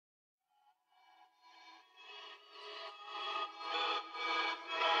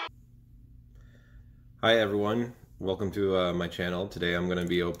Hi everyone, welcome to my channel. Today I'm going to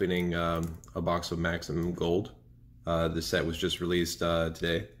be opening a box of Maximum Gold. This set was just released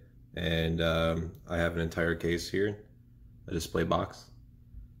today, and I have an entire case here, a display box.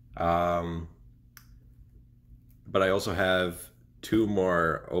 But I also have two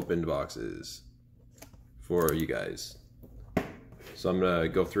more opened boxes for you guys. So I'm going to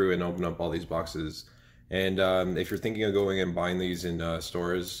go through and open up all these boxes. And if you're thinking of going and buying these in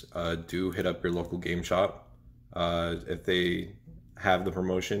stores, do hit up your local game shop. If they have the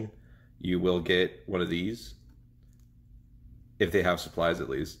promotion, you will get one of these. If they have supplies, at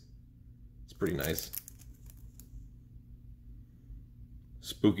least. It's pretty nice.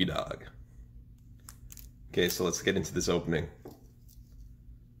 Spooky dog. Okay, so let's get into this opening.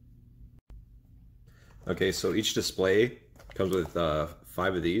 Okay, so each display comes with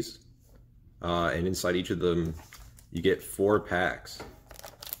 5 of these. And inside each of them, you get 4 packs.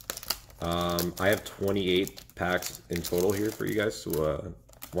 I have 28 packs in total here for you guys to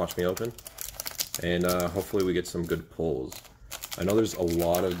watch me open. And hopefully we get some good pulls. I know there's a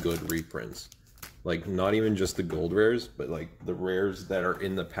lot of good reprints. Like, not even just the gold rares, but like the rares that are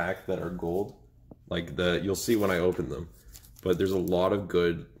in the pack that are gold. Like, you'll see when I open them. But there's a lot of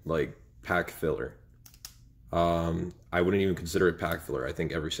good, like, pack filler. I wouldn't even consider it pack filler. I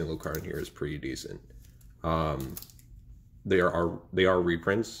think every single card in here is pretty decent. They are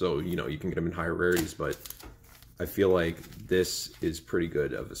reprints, so you know you can get them in higher rarities, but I feel like this is pretty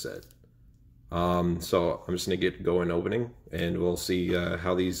good of a set. So I'm just gonna get going opening, and we'll see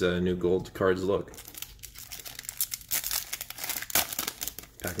how these new gold cards look.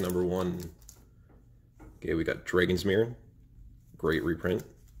 Pack number 1. Okay, we got Dragon's Mirror, great reprint.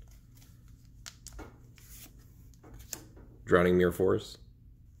 Drowning Mirror Force,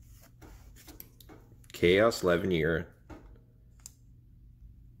 Chaos Levineer.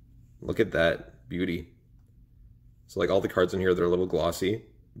 Look at that beauty. So like all the cards in here, they're a little glossy,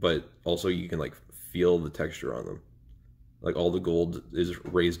 but also you can like feel the texture on them. Like all the gold is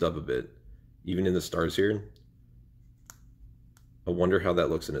raised up a bit, even in the stars here. I wonder how that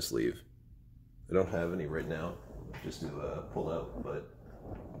looks in a sleeve. I don't have any right now, just to pull out, but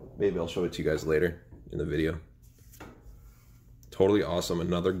maybe I'll show it to you guys later in the video. Totally awesome,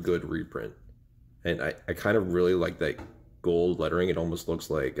 another good reprint. And I kind of really like that gold lettering. It almost looks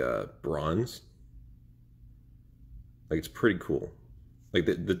like bronze. Like, it's pretty cool. Like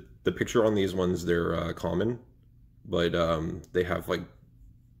the picture on these ones, they're common, but they have like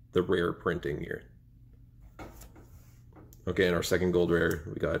the rare printing here. Okay, in our second gold rare,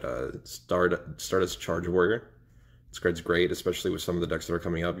 we got Stardust Charge Warrior. This card's great, especially with some of the decks that are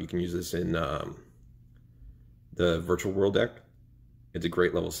coming up. You can use this in the Virtual World deck. It's a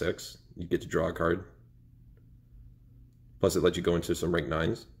great level 6. You get to draw a card. Plus it lets you go into some rank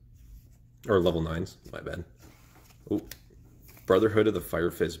 9s. Or level 9s, my bad. Ooh. Brotherhood of the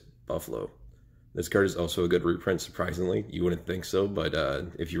Fire Fist Buffalo. This card is also a good reprint, surprisingly. You wouldn't think so, but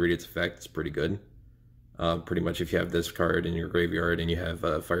if you read its effect, it's pretty good. Pretty much if you have this card in your graveyard and you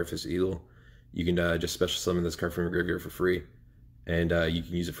have Fire Fist Eagle, you can just special summon this card from your graveyard for free. And you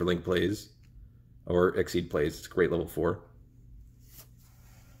can use it for link plays or exceed plays. It's a great level 4.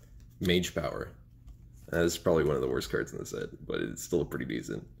 Mage Power. That's probably one of the worst cards in the set, but it's still pretty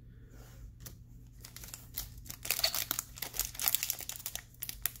decent.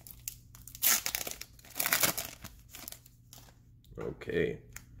 Okay.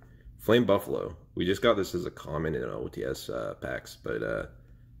 Flame Buffalo. We just got this as a common in OTS packs, but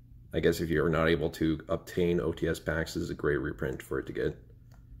I guess if you're not able to obtain OTS packs, this is a great reprint for it to get.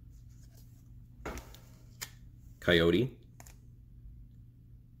 Coyote.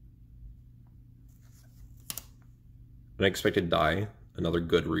 Unexpected Die, another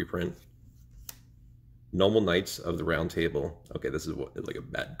good reprint. Noble Knights of the Round Table. Okay, this is like a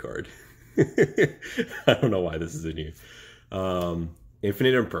bad card. I don't know why this is in here.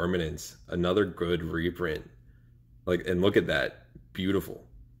 Infinite Impermanence, another good reprint. Like, and look at that, beautiful.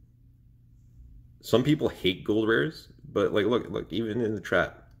 Some people hate gold rares, but like, look, even in the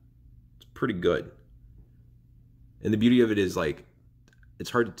trap, it's pretty good. And the beauty of it is, like, it's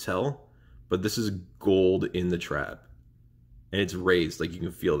hard to tell, but this is gold in the trap. And it's raised, like you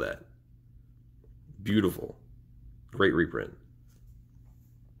can feel that. Beautiful. Great reprint.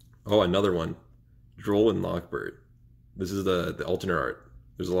 Oh, another one. Droll and Lockbird. This is the alternate art.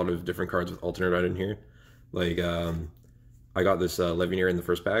 There's a lot of different cards with alternate art in here. Like, I got this Levineer in the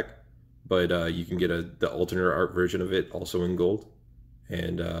first pack, but you can get the alternate art version of it also in gold.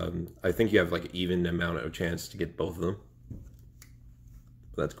 And I think you have like even amount of chance to get both of them.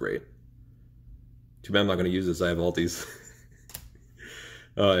 That's great. Too bad I'm not going to use this. I have Altis.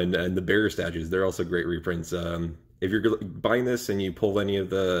 And the bear statues, they're also great reprints. If you're buying this and you pull any of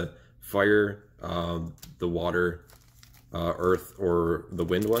the fire, the water, earth, or the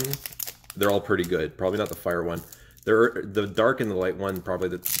wind ones, they're all pretty good. Probably not the fire one. They're the dark and the light one,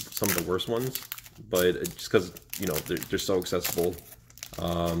 probably some of the worst ones. But just because, you know, they're so accessible.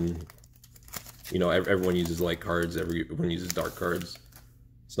 You know, everyone uses light cards, everyone uses dark cards.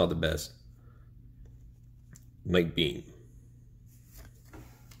 It's not the best. Night Beam.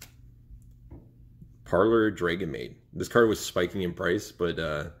 Parlor Dragon Maid. This card was spiking in price, but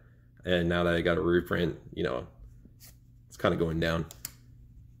and now that I got a reprint, you know, it's kind of going down.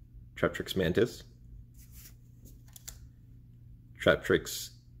 Traptrix Mantis.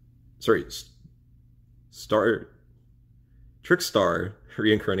 Traptrix, sorry, Trickstar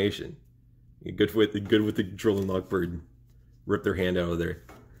Reincarnation. Good with the Drill and Lockbird. Rip their hand out of there.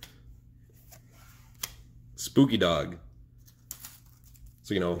 Spooky Dog.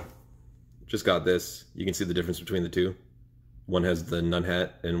 So, you know, just got this. You can see the difference between the two. One has the nun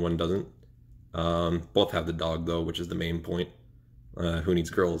hat and one doesn't. Both have the dog though, which is the main point. Who needs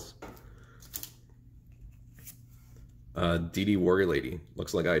girls? DD Warrior Lady.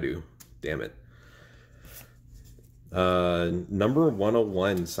 Looks like I do. Damn it. Number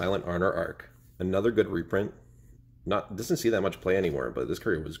 101 Silent Honor Arc. Another good reprint. Doesn't see that much play anymore, but this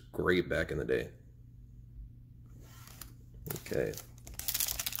card was great back in the day. Okay.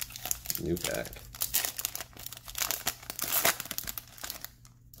 New pack.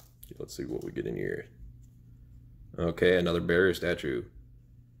 Let's see what we get in here. Okay, another barrier statue.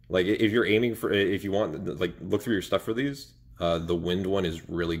 Like, if you're aiming for, if you want, like, look through your stuff for these. The wind one is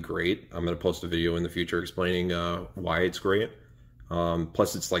really great. I'm going to post a video in the future explaining why it's great.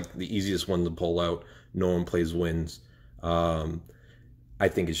 Plus, it's like the easiest one to pull out. No one plays winds. I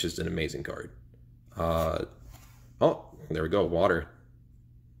think it's just an amazing card. Oh, there we go. Water.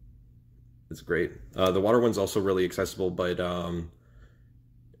 It's great. The water one's also really accessible, but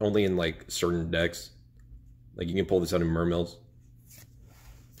only in like certain decks. Like, you can pull this out in Mermills.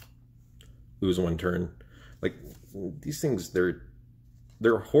 Lose one turn. Like, these things,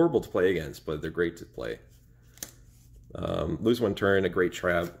 they're horrible to play against, but they're great to play. Lose one turn, a great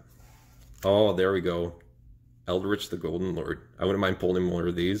trap. Oh, there we go. Eldritch the Golden Lord. I wouldn't mind pulling more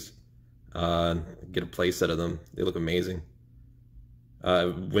of these. Get a play set of them. They look amazing.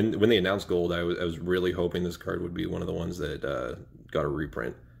 When they announced gold, I was really hoping this card would be one of the ones that got a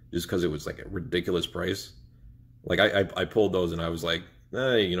reprint, just because it was like a ridiculous price. Like, I pulled those and I was like,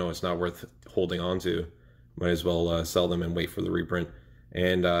 you know, it's not worth holding on to. Might as well sell them and wait for the reprint.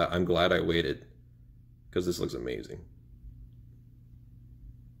 And I'm glad I waited, because this looks amazing.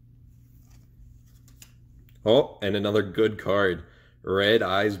 Oh, and another good card. Red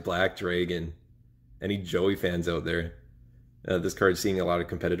Eyes Black Dragon. Any Joey fans out there? This card's seeing a lot of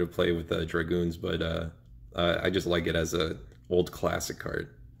competitive play with Dragoons, but I just like it as a old classic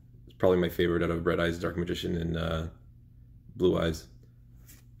card. It's probably my favorite out of Red Eyes, Dark Magician, and Blue Eyes.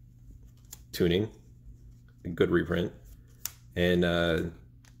 Tuning. A good reprint. And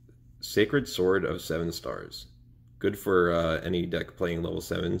Sacred Sword of 7 Stars. Good for any deck playing level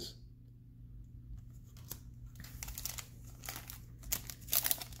 7s.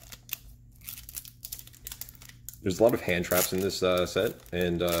 There's a lot of hand traps in this set,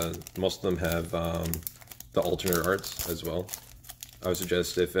 and most of them have the alternate arts as well. I would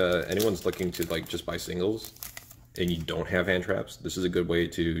suggest if anyone's looking to like just buy singles and you don't have hand traps, this is a good way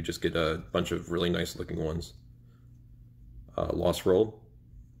to just get a bunch of really nice looking ones. Lost Roll,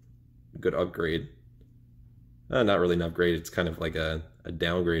 good upgrade. Not really an upgrade, it's kind of like a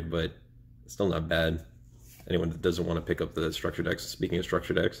downgrade, but still not bad. Anyone that doesn't want to pick up the structure decks, speaking of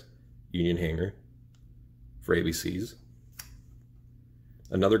structure decks, Union Hanger for ABCs.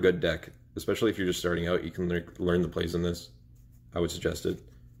 Another good deck, especially if you're just starting out, you can learn the plays in this. I would suggest it.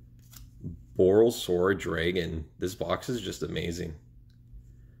 Boral Sword Dragon. This box is just amazing.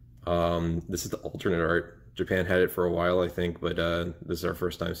 This is the alternate art. Japan had it for a while, I think, but this is our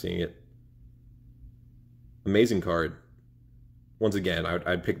first time seeing it. Amazing card. Once again,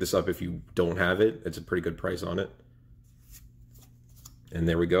 I'd pick this up if you don't have it. It's a pretty good price on it. And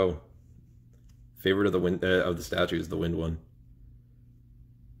there we go. Favorite of the wind of the statues, the wind one.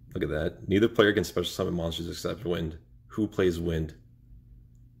 Look at that. Neither player can special summon monsters except wind. Who plays wind?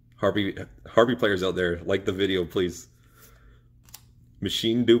 Harpy players out there, like the video, please.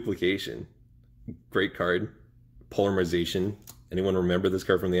 Machine Duplication. Great card. Polymerization. Anyone remember this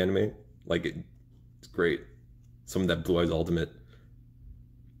card from the anime? Like it, it's great. Some of that Blue Eyes Ultimate.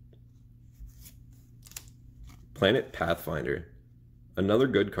 Planet Pathfinder. Another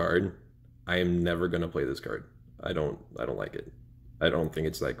good card. I am never gonna play this card. I don't like it. I don't think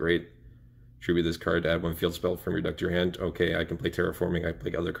it's that great. Tribute this card to add 1 field spell from your deck to your hand. Okay, I can play Terraforming. I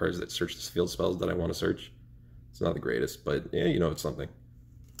play other cards that search the field spells that I want to search. It's not the greatest, but yeah, you know, it's something.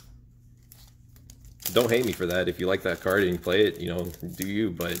 Don't hate me for that. If you like that card and you play it, you know, do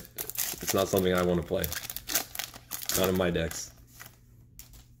you, but it's not something I want to play. Not in my decks.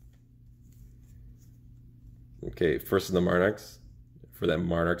 Okay, first of the Monarchs. For that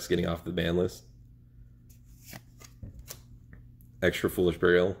Monarchs getting off the ban list. Extra Foolish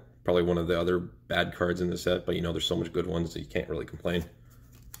Burial. Probably one of the other bad cards in the set, but you know, there's so much good ones that you can't really complain.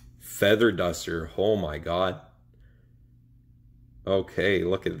 Feather Duster. Oh my god. Okay,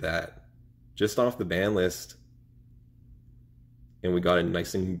 look at that. Just off the ban list. And we got it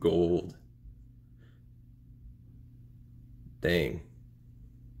nice and gold. Dang.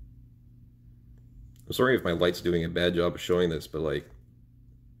 I'm sorry if my light's doing a bad job of showing this, but like,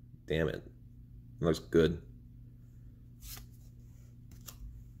 damn it. It looks good.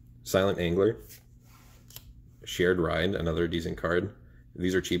 Silent Angler. Shared Ride, another decent card.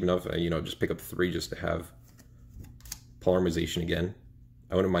 These are cheap enough, you know, just pick up 3 just to have polymerization again.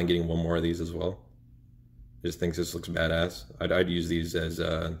 I wouldn't mind getting 1 more of these as well. I just think this looks badass. I'd use these as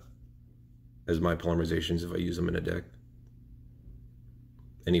my polymerizations if I use them in a deck.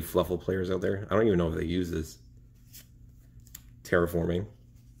 Any Fluffle players out there? I don't even know if they use this. Terraforming.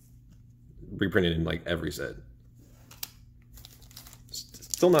 Reprinted in like every set.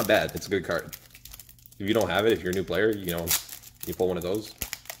 Still not bad. It's a good card. If you don't have it, if you're a new player, you know, you pull one of those.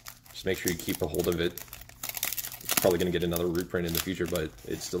 Just make sure you keep a hold of it. It's probably going to get another reprint in the future, but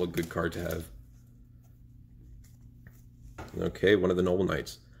it's still a good card to have. Okay, one of the Noble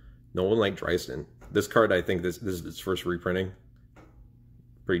Knights. Noble Knight Dryston. This card, I think this is its first reprinting.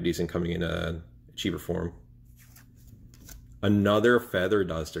 Pretty decent, coming in a cheaper form. Another Feather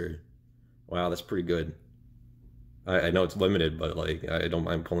Duster. Wow, that's pretty good. I know it's limited, but like, I don't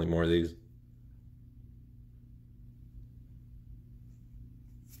mind pulling more of these.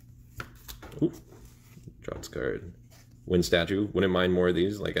 Ooh, drops card. Wind Statue. Wouldn't mind more of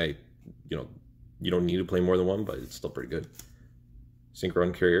these. Like, you know, you don't need to play more than 1, but it's still pretty good.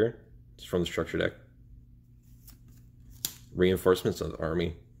 Synchron Courier. It's from the structure deck. Reinforcements of the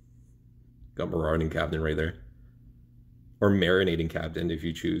army. Got Marauding Captain right there. Or Marinating Captain if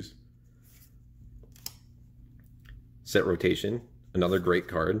you choose. Set Rotation. Another great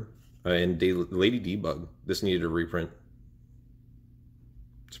card. And Lady Debug. This needed a reprint.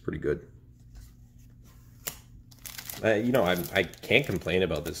 It's pretty good. You know, I can't complain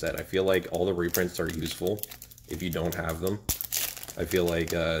about this set. I feel like all the reprints are useful if you don't have them. I feel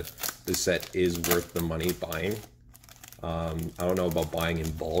like this set is worth the money buying. I don't know about buying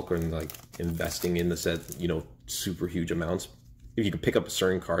in bulk or like investing in the set, you know, super huge amounts. If you can pick up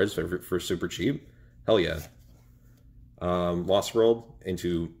certain cards for super cheap, hell yeah. Lost World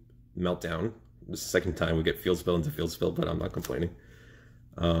into Meltdown. This is the second time we get Field Spill into Field Spill, but I'm not complaining.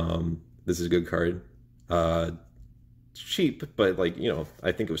 This is a good card. Cheap, but like, you know,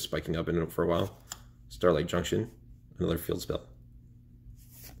 I think it was spiking up in it for a while. Starlight Junction, another Field Spell.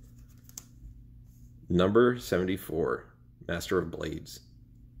 Number 74, Master of Blades.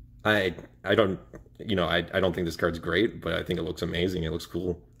 I don't, you know, I don't think this card's great, but I think it looks amazing. It looks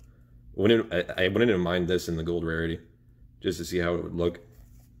cool. I wouldn't even mind this in the gold rarity, just to see how it would look.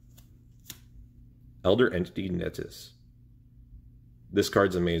 Elder Entity Netis. This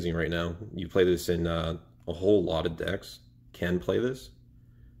card's amazing right now. You play this in a whole lot of decks. Can play this.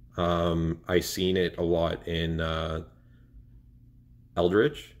 I've seen it a lot in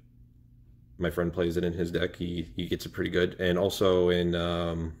Eldritch. My friend plays it in his deck. He gets it pretty good. And also in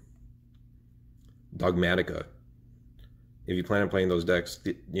Dogmatica. If you plan on playing those decks,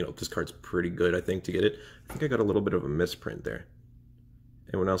 you know, this card's pretty good, I think, to get it. I think I got a little bit of a misprint there.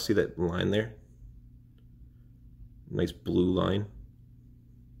 Anyone else see that line there? Nice blue line.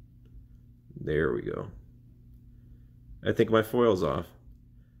 There we go. I think my foil's off.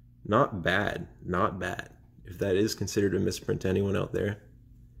 Not bad. Not bad. If that is considered a misprint to anyone out there,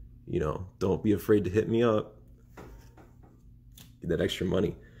 you know, don't be afraid to hit me up. Get that extra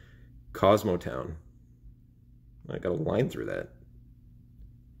money. Cosmotown. I got a line through that.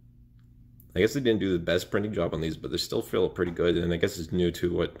 I guess they didn't do the best printing job on these, but they still feel pretty good, and I guess it's new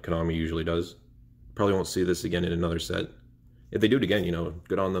to what Konami usually does. Probably won't see this again in another set. If they do it again, you know,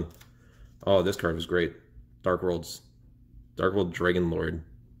 good on them. Oh, this card was great. Dark World Dragon Lord.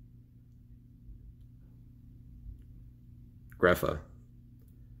 Greffa.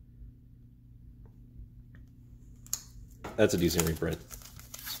 That's a decent reprint,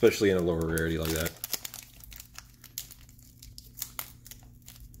 especially in a lower rarity like that.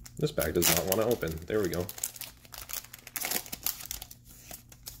 This pack does not want to open. There we go.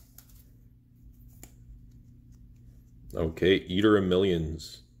 Okay, Eater of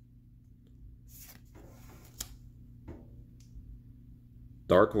Millions.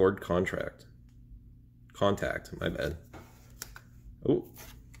 Dark Lord Contact, my bad. Oh,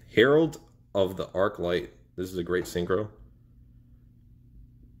 Herald of the Arc Light. This is a great synchro.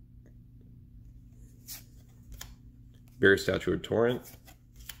 Barrier Statue of Torrent.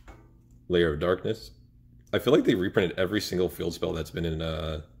 Layer of Darkness. I feel like they reprinted every single field spell that's been in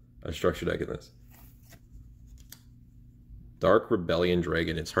a structure deck in this. Dark Rebellion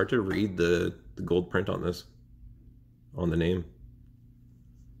Dragon. It's hard to read the gold print on this, on the name.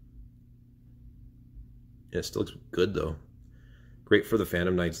 Yeah, it still looks good though. Great for the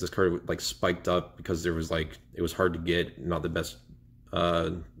Phantom Knights. This card like spiked up because there was like, it was hard to get, not the best,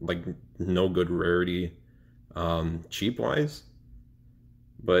 like no good rarity, cheap wise.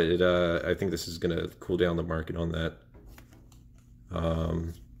 But it, I think this is gonna cool down the market on that.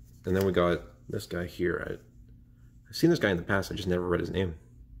 And then we got this guy here. I've seen this guy in the past. I just never read his name.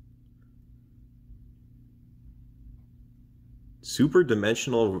 Super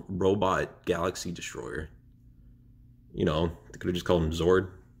Dimensional Robot Galaxy Destroyer. You know, they could have just called him Zord,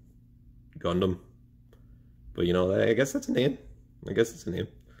 Gundam. But you know, I guess that's a name. I guess it's a name.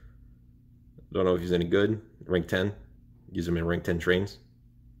 Don't know if he's any good. Rank 10. Use him in rank 10 trains.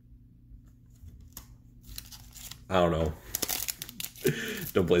 I don't know.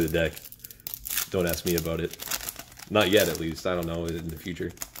 Don't play the deck. Don't ask me about it. Not yet, at least. I don't know in the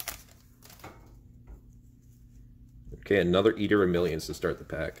future. Okay, another Eater of Millions to start the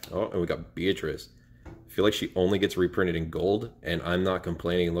pack. Oh, and we got Beatrice. I feel like she only gets reprinted in gold, and I'm not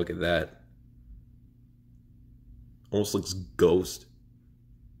complaining. Look at that. Almost looks ghost,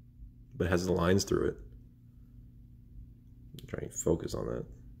 but has the lines through it. Try and focus on that.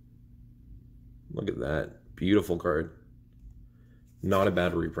 Look at that. Beautiful card. Not a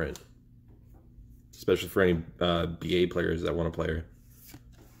bad reprint. Especially for any BA players that want to play her.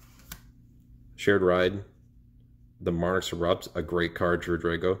 Shared Ride. The Monarchs Erupt. A great card for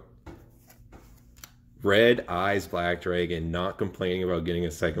Draco. Red Eyes Black Dragon. Not complaining about getting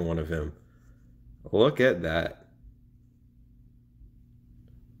a second one of him. Look at that.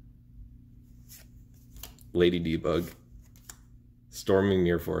 Lady Debug. Storming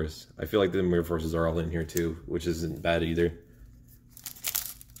Mirror Force. I feel like the Mirror Forces are all in here too, which isn't bad either.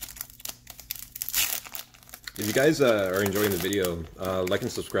 If you guys are enjoying the video, like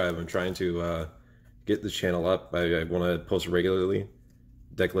and subscribe. I'm trying to get this channel up. I want to post regularly,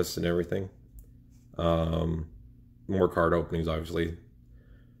 deck lists and everything. More card openings, obviously.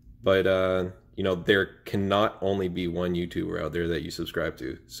 But, you know, there cannot only be one YouTuber out there that you subscribe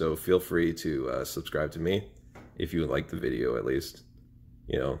to. So feel free to subscribe to me if you like the video, at least.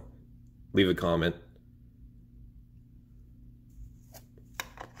 You know, leave a comment.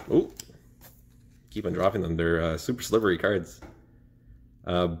 Oh, keep on dropping them. They're super slippery cards.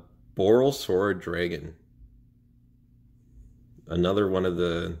 Boral Sword Dragon. Another one of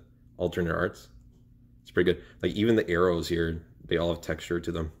the alternate arts. It's pretty good. Like, even the arrows here, they all have texture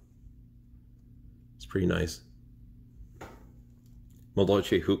to them. It's pretty nice.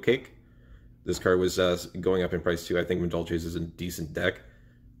 Madolche Hoot Cake. This card was going up in price too. I think Madolche's is a decent deck.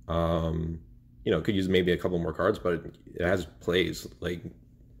 You know, could use maybe a couple more cards, but it has plays. Like,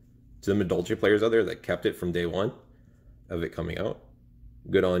 to the Madolche players out there that kept it from day one of it coming out,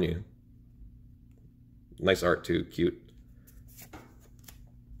 good on you. Nice art too, cute.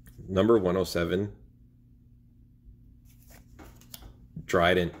 Number 107.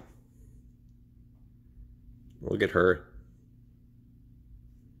 Trident. Look at her.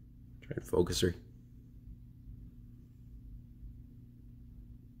 Try and focus her.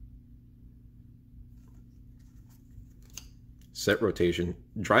 Set rotation.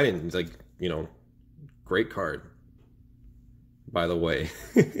 Trident is like, you know, great card. By the way,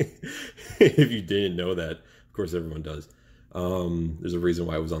 if you didn't know that, of course everyone does. There's a reason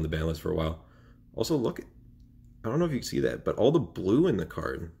why it was on the ban list for a while. Also, look, I don't know if you can see that, but all the blue in the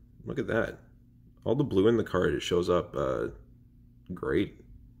card, look at that. All the blue in the card, it shows up great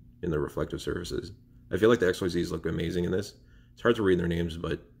in the reflective surfaces. I feel like the XYZs look amazing in this. It's hard to read their names,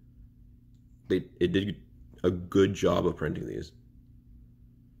 but it did a good job of printing these.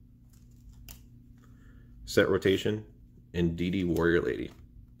 Set rotation and DD Warrior Lady.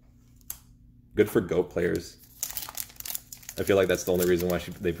 Good for GOAT players. I feel like that's the only reason why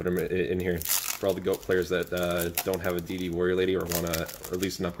they put them in here. For all the GOAT players that don't have a DD Warrior Lady or want to at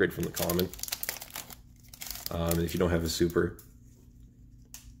least an upgrade from the common. If you don't have a super.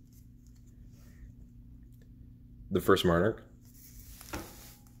 The first Monarch.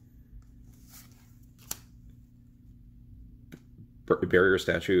 Barrier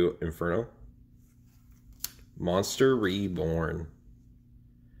Statue Inferno. Monster Reborn.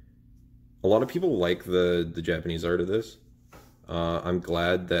 A lot of people like the Japanese art of this. I'm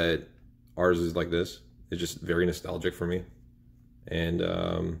glad that ours is like this. It's just very nostalgic for me. And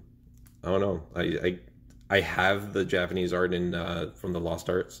I don't know. I have the Japanese art in from the Lost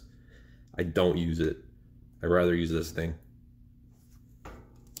Arts. I don't use it. I'd rather use this thing.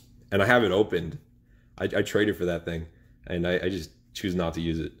 And I have it opened. I traded for that thing, and I just choose not to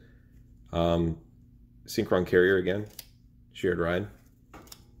use it. Synchron Carrier again. Shared Ride.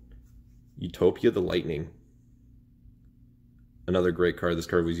 Utopia the Lightning. Another great card. This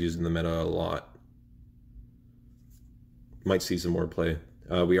card was used in the meta a lot. Might see some more play.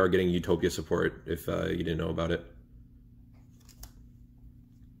 We are getting Utopia support if you didn't know about it.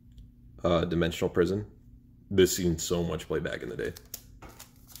 Dimensional Prison. This seen so much play back in the day.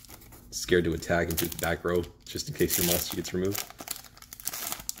 Scared to attack into the back row just in case your monster gets removed.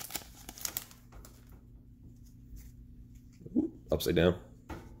 Ooh, upside down.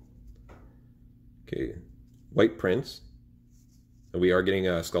 Okay, White Prince. We are getting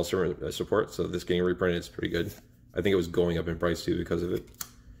Skull support, so this getting reprinted is pretty good. I think it was going up in price too because of it.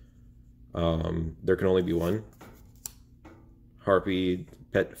 There can only be one. Harpy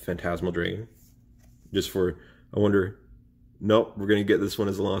Pet Phantasmal Dragon. Just for, I wonder, nope, we're gonna get this one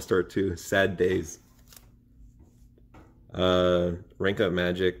as a Lost Art too. Sad days. Rank Up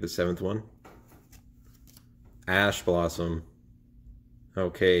Magic, the 7th one. Ash Blossom.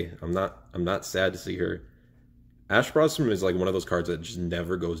 Okay, I'm not sad to see her. Ash Blossom is like one of those cards that just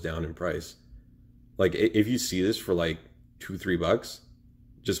never goes down in price. Like if you see this for like $2-3,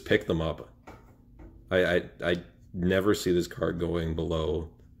 just pick them up. I never see this card going below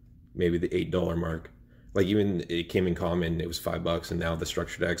maybe the $8 mark. Like even it came in common, it was $5, and now the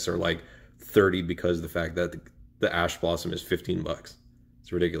structured decks are like 30 because of the fact that the Ash Blossom is $15.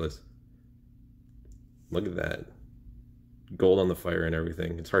 It's ridiculous. Look at that. Gold on the fire and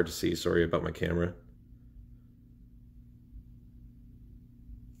everything. It's hard to see, sorry about my camera.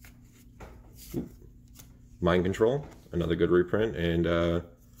 Ooh. Mind Control, another good reprint, and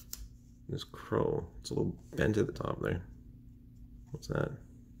this crow, it's a little bent at the top there. What's that?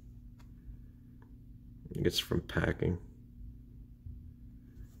 I think it's from packing.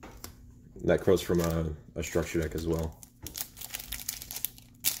 That crow's from a structure deck as well.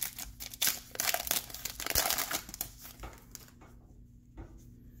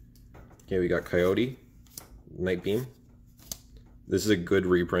 Okay, we got Coyote, Night Beam. This is a good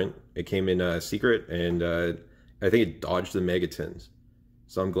reprint. It came in secret, and I think it dodged the Megatons.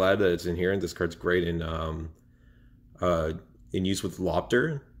 So I'm glad that it's in here, and this card's great in use with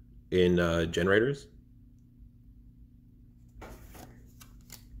Lopter in generators.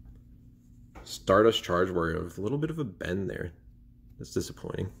 Stardust Charge Warrior with a little bit of a bend there. That's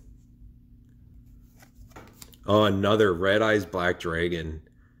disappointing. Oh, another Red Eyes Black Dragon.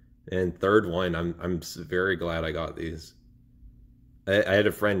 And third one, I'm very glad I got these. I had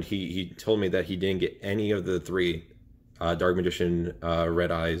a friend, he told me that he didn't get any of the 3, Dark Magician,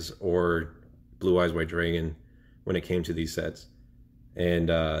 Red Eyes, or Blue Eyes White Dragon when it came to these sets. And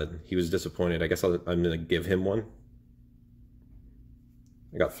he was disappointed. I guess I'm going to give him one.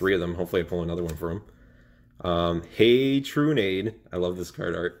 I got 3 of them. Hopefully I pull another one for him. Hey Trunade. I love this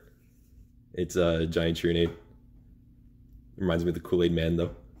card art. It's a giant Trunade. Reminds me of the Kool-Aid Man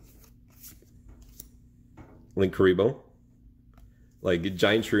though. Link Karibo. Like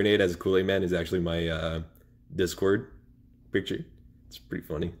giant Trunade as a Kool-Aid Man is actually my Discord picture. It's pretty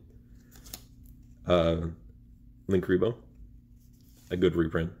funny. Link Karibo. A good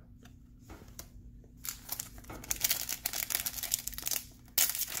reprint.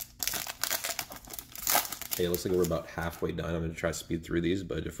 Okay, it looks like we're about halfway done. I'm going to try to speed through these,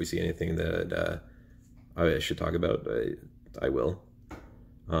 but if we see anything that I should talk about, I will.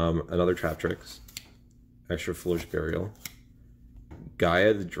 Another Trap Tricks. Extra Flourish Burial.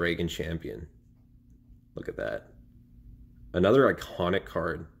 Gaia the Dragon Champion. Look at that. Another iconic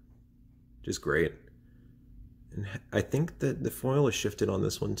card. Just great. And I think that the foil is shifted on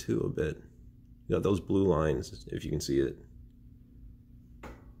this one too a bit. You got those blue lines, if you can see it.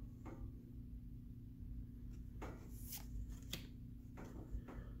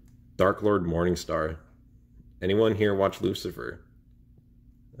 Dark Lord Morningstar. Anyone here watch Lucifer?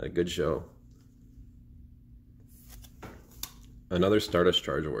 A good show. Another Stardust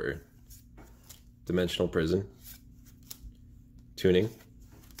Charge Warrior. Dimensional Prison. Tuning.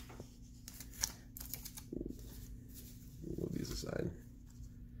 Move these aside.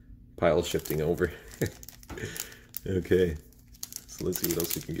 Pile shifting over. Okay. So let's see what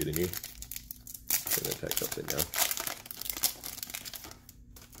else we can get in here. I'm gonna attack upside down.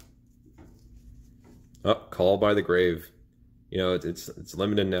 Oh, Call by the Grave. You know, it's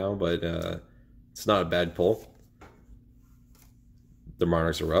limited now, but it's not a bad pull. The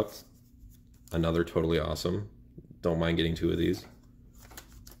Monarchs Erupt. Another totally awesome. Don't mind getting 2 of these.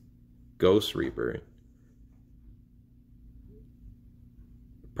 Ghost Reaper.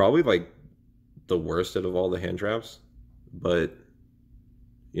 Probably like the worst out of all the hand traps, but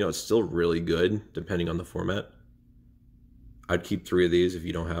you know, it's still really good depending on the format. I'd keep 3 of these if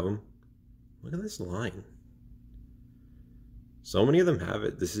you don't have them. Look at this line. So many of them have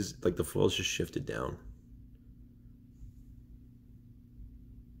it. This is like the foil's just shifted down.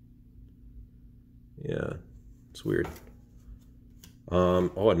 Yeah, it's weird.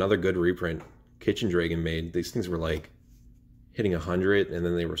 Oh, another good reprint. Kitchen Dragon made. These things were like hitting 100, and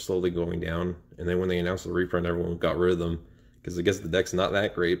then they were slowly going down. And then when they announced the reprint, everyone got rid of them because I guess the deck's not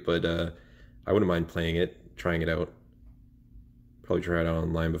that great. But I wouldn't mind playing it, trying it out. Probably try it out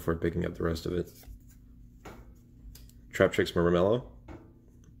online before picking up the rest of it. Trap Tricks Murmello.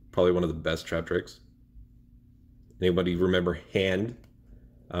 Probably one of the best trap tricks. Anybody remember hand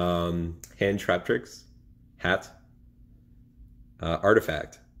trap tricks? Hat.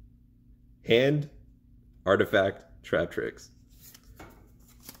 Artifact. Hand, artifact, trap tricks.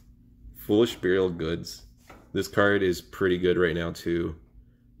 Foolish Burial Goods. This card is pretty good right now too.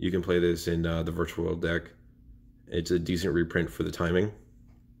 You can play this in the Virtual World deck. It's a decent reprint for the timing.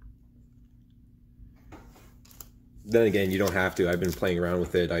 Then again, you don't have to. I've been playing around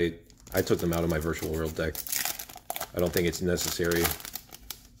with it. I took them out of my Virtual World deck. I don't think it's necessary.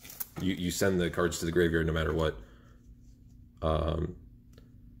 You send the cards to the graveyard no matter what.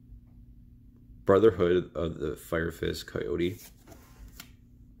 Brotherhood of the Fire Fist Coyote.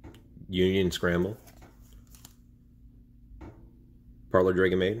 Union Scramble. Parlor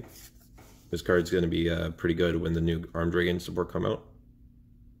Dragon Maid. This card's going to be pretty good when the new Armed Dragon support come out.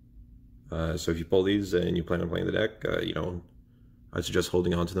 So if you pull these and you plan on playing the deck, you know, I suggest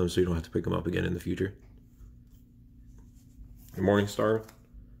holding on to them so you don't have to pick them up again in the future. Morningstar.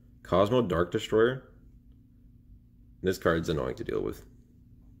 Cosmo Dark Destroyer. This card's annoying to deal with.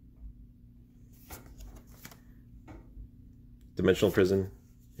 Dimensional Prison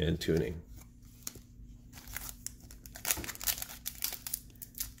and Tuning.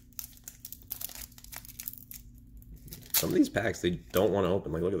 Some of these packs, they don't want to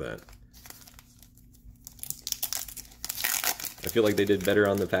open. Like, look at that. I feel like they did better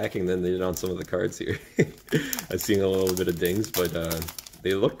on the packing than they did on some of the cards here. I've seen a little bit of dings, but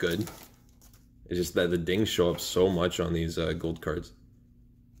they look good. It's just that the dings show up so much on these gold cards.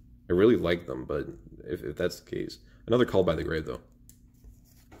 I really like them, but if that's the case. Another Call by the Grave, though.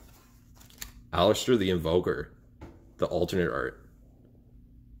 Alistair the Invoker. The alternate art.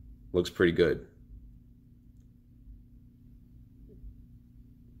 Looks pretty good.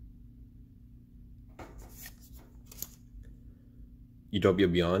 Utopia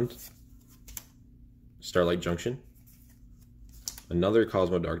Beyond. Starlight Junction. Another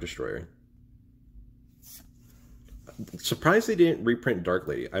Cosmo Dark Destroyer. Surprised they didn't reprint Dark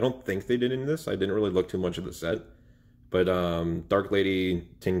Lady. I don't think they did in this. I didn't really look too much at the set. But Dark Lady,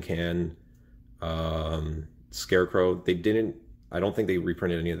 Tin Can, Scarecrow, they didn't... I don't think they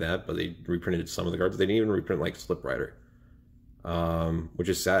reprinted any of that, but they reprinted some of the cards. They didn't even reprint, like, Slip Rider. Which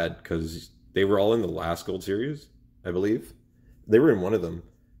is sad, because they were all in the last Gold Series, I believe. They were in one of them.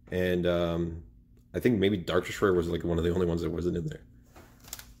 And I think maybe Dark Destroyer was, like, one of the only ones that wasn't in there.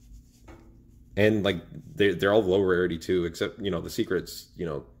 And, like, they're all low rarity, too, except, you know, the secrets, you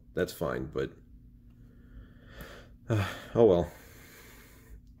know, that's fine, but... oh, well.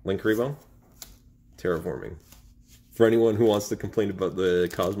 Link Revo. Terraforming. For anyone who wants to complain about the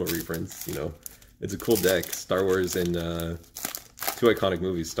Cosmo reprints, you know, it's a cool deck. Star Wars and, 2 iconic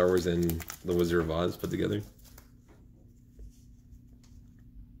movies, Star Wars and The Wizard of Oz put together.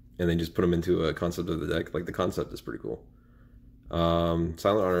 And then just put them into a concept of the deck. Like, the concept is pretty cool. Silent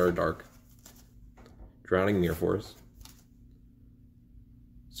Honor Dark. Drowning Mirror Force.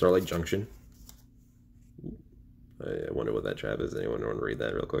 Starlight Junction. I wonder what that trap is. Anyone want to read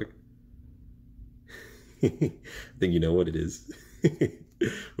that real quick? I think you know what it is.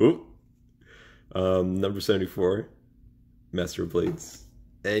 Ooh. Number 74. Master of Blades.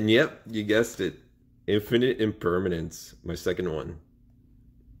 And yep, you guessed it. Infinite Impermanence. My second one.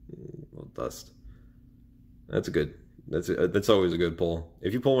 Well, dust. That's a good. That's always a good pull.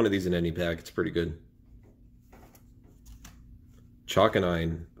 If you pull one of these in any pack, it's pretty good.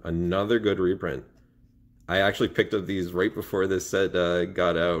 Chalkanine, another good reprint. I actually picked up these right before this set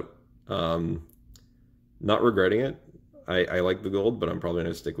got out. Not regretting it. I like the gold, but I'm probably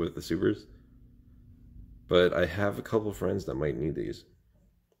going to stick with the supers. But I have a couple friends that might need these.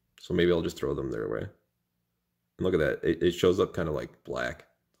 So maybe I'll just throw them their way. And look at that. It shows up kind of like black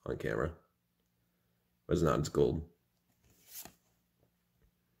on camera. But it's not, it's gold.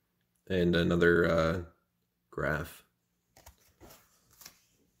 And another graph.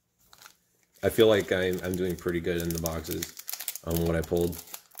 I feel like I'm doing pretty good in the boxes on what I pulled.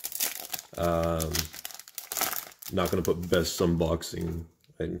 Not going to put best unboxing.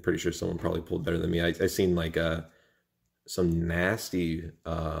 I'm pretty sure someone probably pulled better than me. I seen like some nasty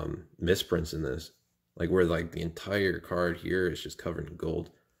misprints in this. Like where like the entire card here is just covered in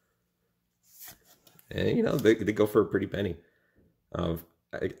gold. And you know, they go for a pretty penny.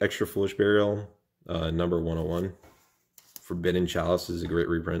 Extra Foolish Burial, number 101. Forbidden Chalice is a great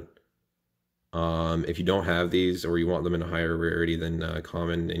reprint. If you don't have these or you want them in a higher rarity than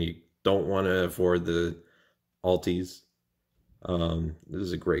common and you don't want to afford the alties, this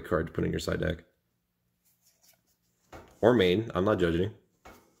is a great card to put in your side deck. Or main, I'm not judging.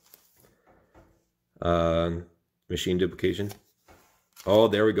 Machine Duplication. Oh,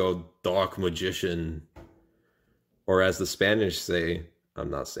 there we go. Dark Magician. Or as the Spanish say, I'm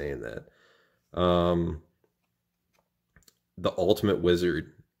not saying that. The ultimate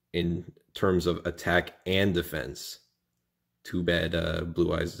wizard in terms of attack and defense. Too bad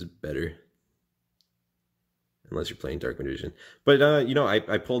Blue Eyes is better. Unless you're playing Dark Magician. But, you know, I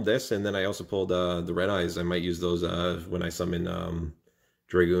pulled this, and then I also pulled the Red Eyes. I might use those when I summon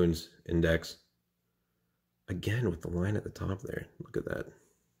Dragoons in decks. Again, with the line at the top there. Look at that.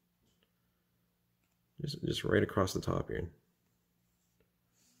 Just right across the top here.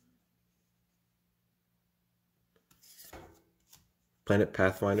 Planet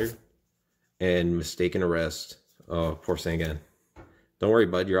Pathfinder and Mistaken Arrest. Oh, poor Sangan. Don't worry,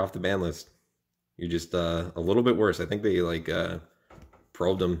 bud. You're off the ban list. You're just a little bit worse. I think they like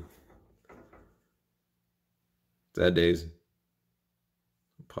probed him. Sad days.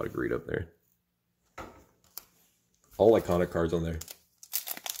 Pot of Greed up there. All iconic cards on there.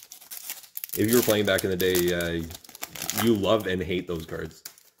 If you were playing back in the day, you love and hate those cards.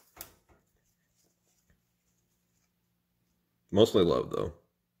 Mostly love, though.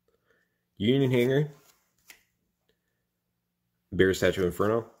 Union Hanger. Bear Statue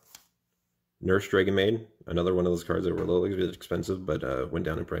Inferno. Nurse Dragon Maid. Another one of those cards that were a little bit expensive, but went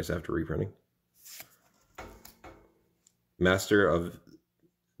down in price after reprinting. Master of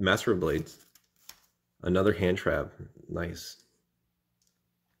Blades. Another Hand Trap. Nice.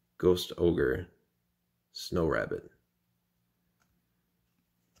 Ghost Ogre. Snow Rabbit.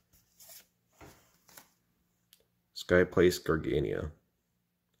 Skyplace Gargania.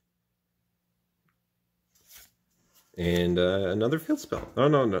 And another field spell. Oh,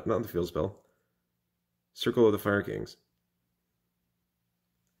 no, not the field spell. Circle of the Fire Kings.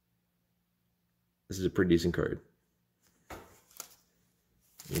 This is a pretty decent card.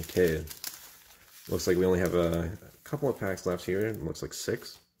 Okay. Looks like we only have a couple of packs left here. It looks like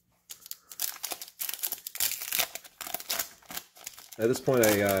 6. At this point,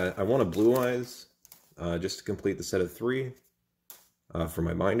 I want a Blue Eyes just to complete the set of 3 for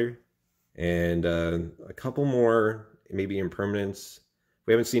my binder. And a couple more, maybe Impermanence.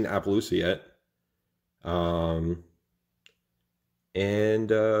 We haven't seen Appaloosa yet. And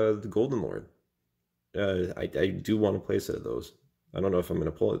the Golden Lord. I do want to play a set of those. I don't know if I'm going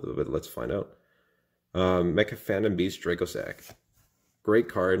to pull it, but let's find out. Mecha Phantom Beast Dracosac. Great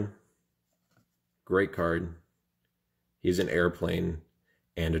card. Great card. He's an airplane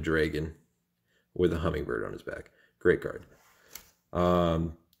and a dragon with a hummingbird on his back. Great card.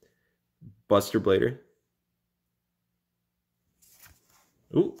 Buster Blader.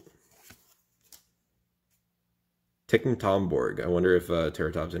 Ooh. Ticking Tomborg. I wonder if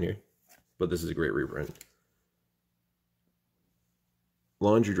Terratop's in here. But this is a great reprint.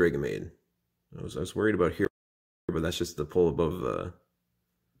 Laundry Dragon Maid. I was worried about here, but that's just the pull above.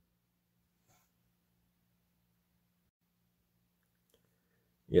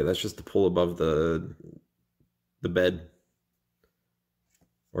 Yeah, that's just the pull above the bed,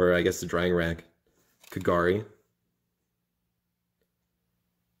 or I guess the drying rack. Kagari.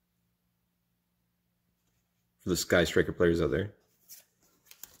 For the Sky Striker players out there.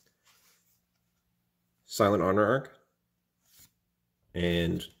 Silent Honor Arc.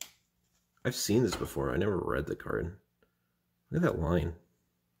 And I've seen this before. I never read the card. Look at that line.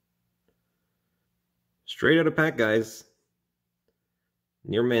 Straight out of pack, guys.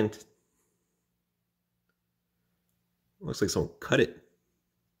 Near mint. Looks like someone cut it.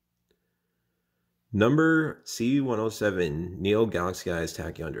 Number C107, Neo Galaxy Eyes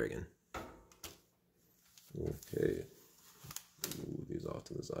Tachyon Dragon. Okay. Move these off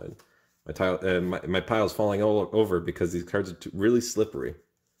to the side. My pile's falling all over because these cards are really slippery.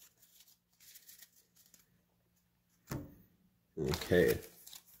 Okay.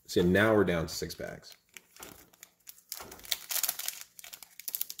 So now we're down to 6 packs.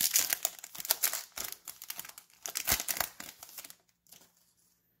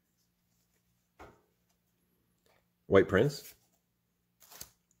 White Prince.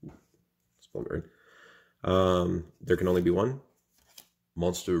 Spelled right. There can only be one.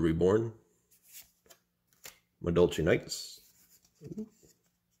 Monster Reborn. Madolche Knights.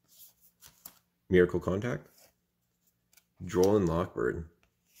 Miracle Contact. Droll and Lockbird.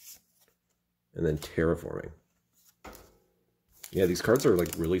 And then Terraforming. Yeah, these cards are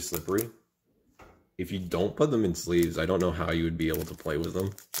like really slippery. If you don't put them in sleeves, I don't know how you would be able to play with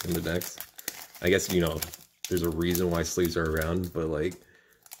them in the decks. I guess, you know, there's a reason why sleeves are around, but like,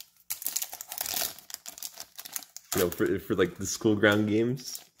 you know, for like the school ground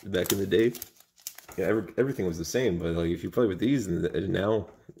games back in the day, yeah, everything was the same. But like, if you play with these, and now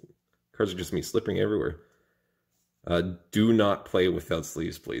cards are just me slipping everywhere. Do not play without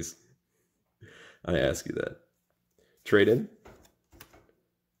sleeves, please. I ask you that. Trade in.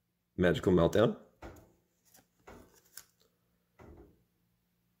 Magical Meltdown.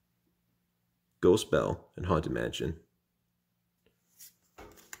 Ghost Bell and Haunted Mansion.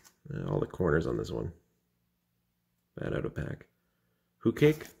 All the corners on this one. Bad out of pack. Who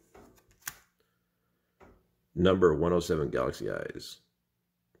Cake? Number 107 Galaxy Eyes.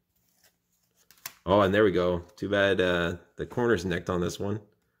 Oh, and there we go. Too bad the corner's necked on this one.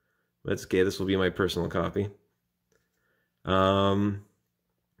 That's okay. This will be my personal copy.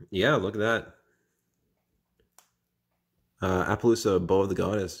 Yeah, look at that. Appaloosa, Bow of the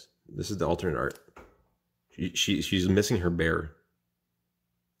Goddess. This is the alternate art. She's missing her bear.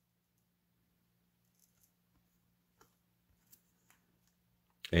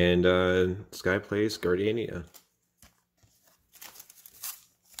 And Sky Place Gardenia.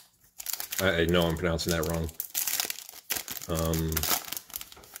 I know I'm pronouncing that wrong.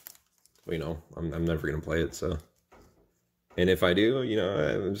 But, you know, I'm never gonna play it, so. And if I do, you know,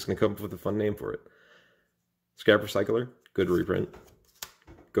 I'm just gonna come up with a fun name for it. Scrap Recycler, good reprint.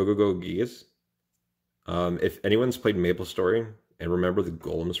 Go Go Go Gigas. If anyone's played Maple Story and remember the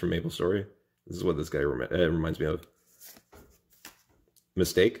golems from Maple Story, this is what this guy reminds me of.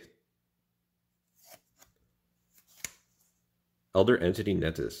 Mistake. Elder Entity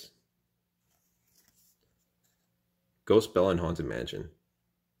Netis. Ghost Bell and Haunted Mansion.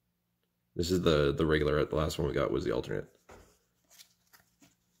 This is the regular. The last one we got was the alternate.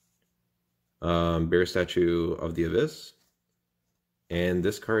 Bear Statue of the Abyss. And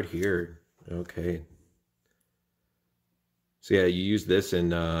this card here. Okay. So yeah, you use this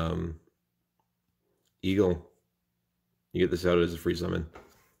in Eagle. You get this out as a free summon.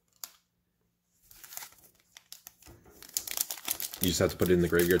 You just have to put it in the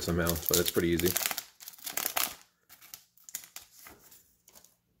graveyard somehow, but that's pretty easy.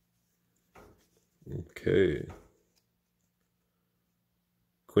 Okay.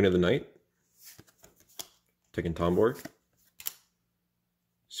 Queen of the Night. Tekken Tomborg.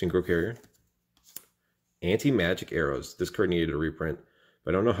 Synchro Carrier. Anti-Magic Arrows. This card needed a reprint,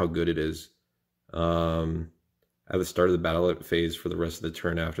 but I don't know how good it is. At the start of the battle phase for the rest of the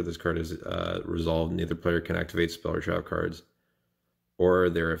turn after this card is resolved, neither player can activate spell or trap cards or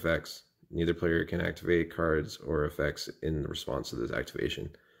their effects. Neither player can activate cards or effects in response to this activation.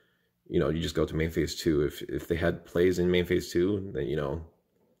 You know, you just go to main phase 2. If they had plays in main phase 2, then, you know,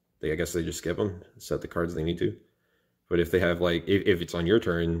 I guess they just skip them, set the cards they need to. But if they have, like, if it's on your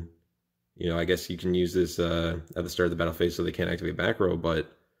turn, you know, I guess you can use this at the start of the battle phase so they can't activate back row,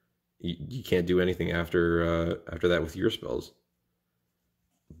 but you can't do anything after that with your spells.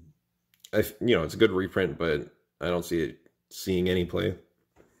 You know, it's a good reprint, but I don't see it seeing any play.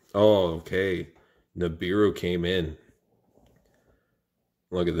 Oh, okay. Nibiru came in.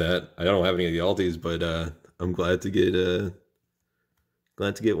 Look at that. I don't have any of the alties, but I'm glad to get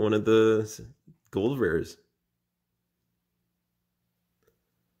one of the gold rares.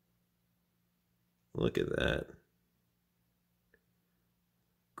 Look at that.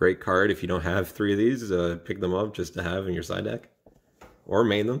 Great card. If you don't have 3 of these, pick them up just to have in your side deck. Or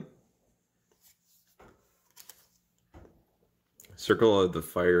main them. Circle of the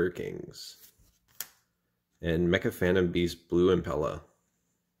Fire Kings. And Mecha Phantom Beast Blue Impella.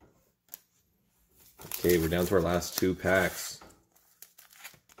 Okay, we're down to our last 2 packs.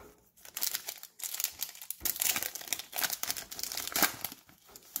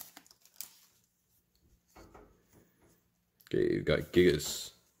 Okay, you've got Gigas.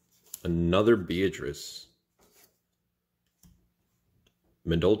 Another Beatrice.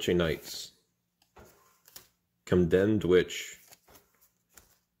 Madolche Knights. Condemned Witch.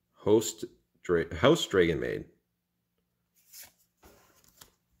 House Dragon Maid.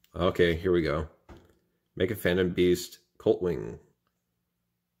 Okay, here we go. Make a Phantom Beast, Colt Wing.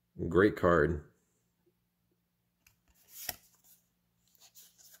 Great card.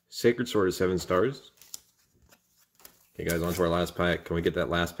 Sacred Sword is 7 stars. Okay, guys, on to our last pack. Can we get that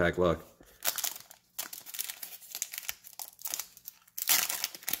last pack luck?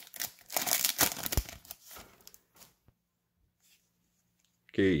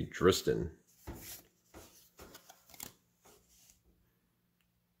 Okay, Dristan.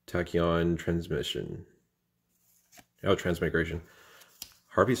 Tachyon Transmission. Oh, Transmigration.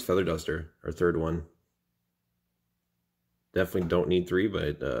 Harpy's Feather Duster, our third one. Definitely don't need 3,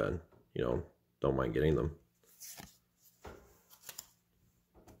 but, you know, don't mind getting them.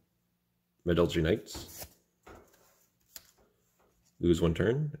 Medalji Knights. Lose 1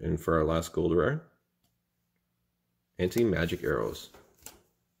 turn. And for our last gold rare, Anti-Magic Arrows.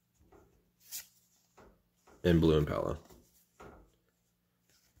 And Blue Impala.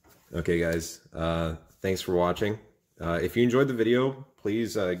 Okay, guys. Thanks for watching. If you enjoyed the video,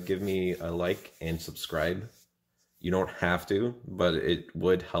 please give me a like and subscribe. You don't have to, but it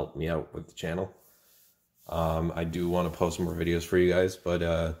would help me out with the channel. I do want to post more videos for you guys,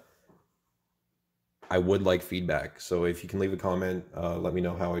 but I would like feedback. So if you can leave a comment, let me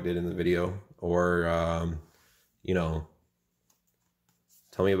know how I did in the video, or you know,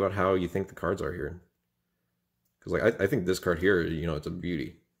 tell me about how you think the cards are here. Because like I think this card here, you know, it's a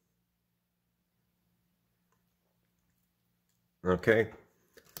beauty. Okay,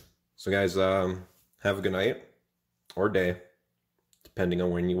 so guys, have a good night or day, depending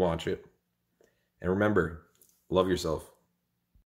on when you watch it. And remember, love yourself.